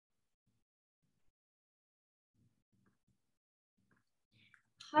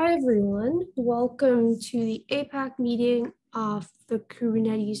Hi, everyone. Welcome to the APAC meeting of the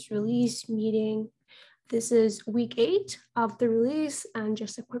Kubernetes release meeting. This is week 8 of the release. And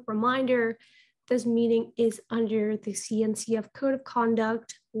just a quick reminder, this meeting is under the CNCF Code of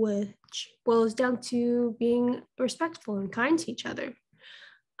Conduct, which boils down to being respectful and kind to each other.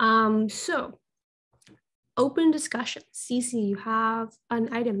 So, open discussion. Cece, you have an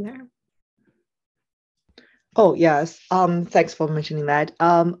item there. Oh, yes. Thanks for mentioning that.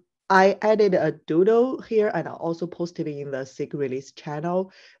 I added a doodle here and I also posted in the SIG release channel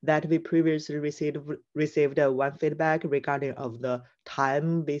that we previously received one feedback regarding of the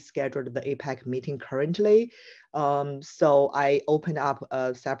time we scheduled the APAC meeting currently. So I opened up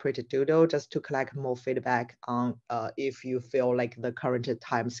a separate doodle just to collect more feedback on if you feel like the current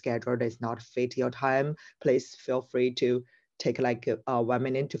time scheduled is not fit your time, please feel free to take like 1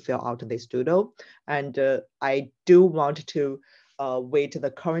 minute to fill out this doodle. And I do want to wait the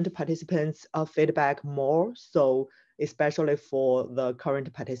current participants' feedback more. So especially for the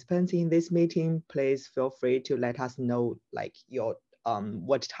current participants in this meeting, please feel free to let us know like your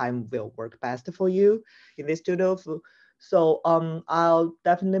what time will work best for you in this doodle. So I'll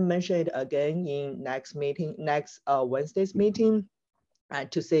definitely mention it again in next Wednesday's meeting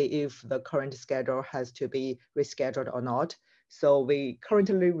to see if the current schedule has to be rescheduled or not. So we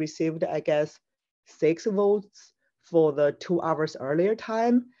currently received, I guess, 6 votes for the 2 hours earlier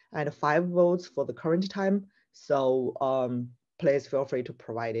time and 5 votes for the current time. So please feel free to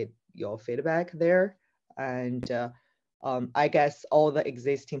provide your feedback there. And I guess all the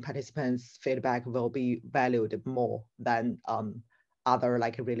existing participants' feedback will be valued more than other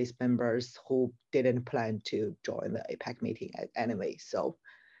like release members who didn't plan to join the APAC meeting anyway. So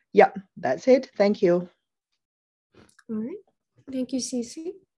yeah, that's it. Thank you. All right. Thank you,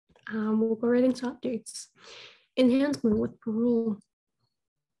 Cece. We'll go right into updates. Enhancement with parole.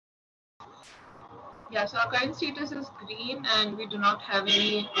 Yeah, so our current status is green and we do not have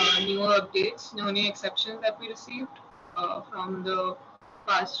any newer updates, no new exceptions that we received from the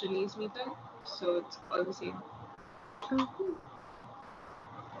past release meeting. So it's all the same. Okay.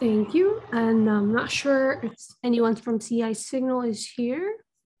 Thank you. And I'm not sure if anyone from CI Signal is here.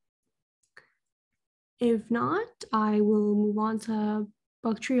 If not, I will move on to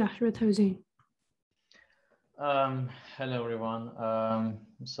bug triage with Jose. Hello, everyone.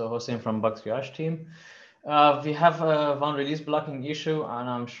 So Hossein from bug triage team. We have one release blocking issue, and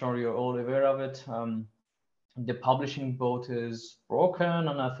I'm sure you're all aware of it. The publishing bot is broken,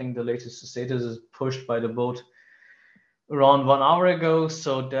 and I think the latest status is pushed by the bot around 1 hour ago.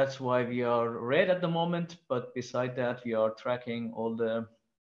 So that's why we are red at the moment. But beside that, we are tracking all the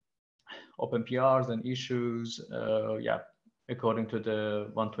open PRs and issues, according to the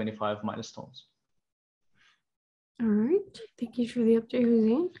 125 milestones. All right, thank you for the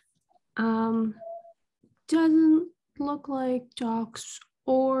update, Jose. Doesn't look like docs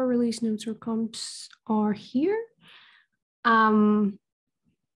or release notes or comps are here. Did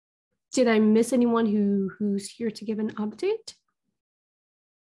I miss anyone who's here to give an update?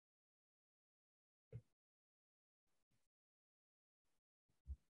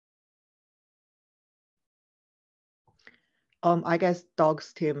 I guess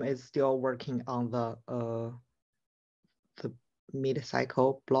Dog's team is still working on the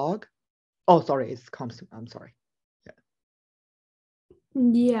mid-cycle blog. Oh, sorry, it's comps. I'm sorry.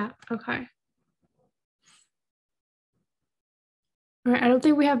 Yeah, okay. All right, I don't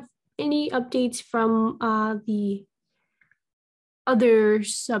think we have any updates from the other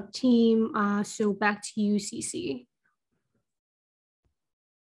sub-team, so back to you, CC.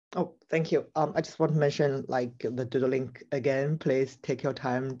 Oh, thank you. I just want to mention like the doodle link again, please take your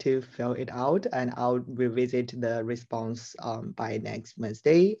time to fill it out and I'll revisit the response by next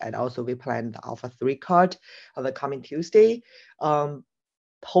Wednesday. And also we plan the Alpha 3 card on the coming Tuesday.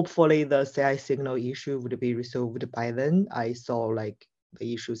 Hopefully the CI signal issue would be resolved by then. I saw like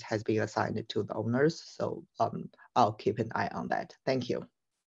the issues has been assigned to the owners. So I'll keep an eye on that. Thank you.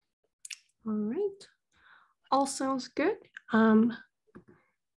 All right, all sounds good.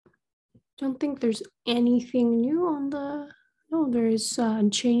 Don't think there's anything new on the, no, there is a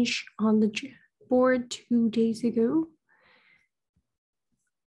change on the board 2 days ago.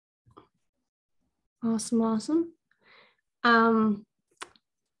 Awesome.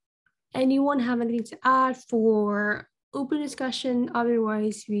 Anyone have anything to add for open discussion?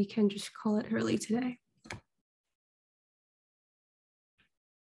 Otherwise, we can just call it early today.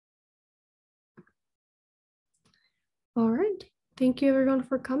 All right. Thank you everyone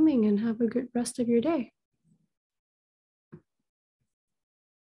for coming and have a good rest of your day.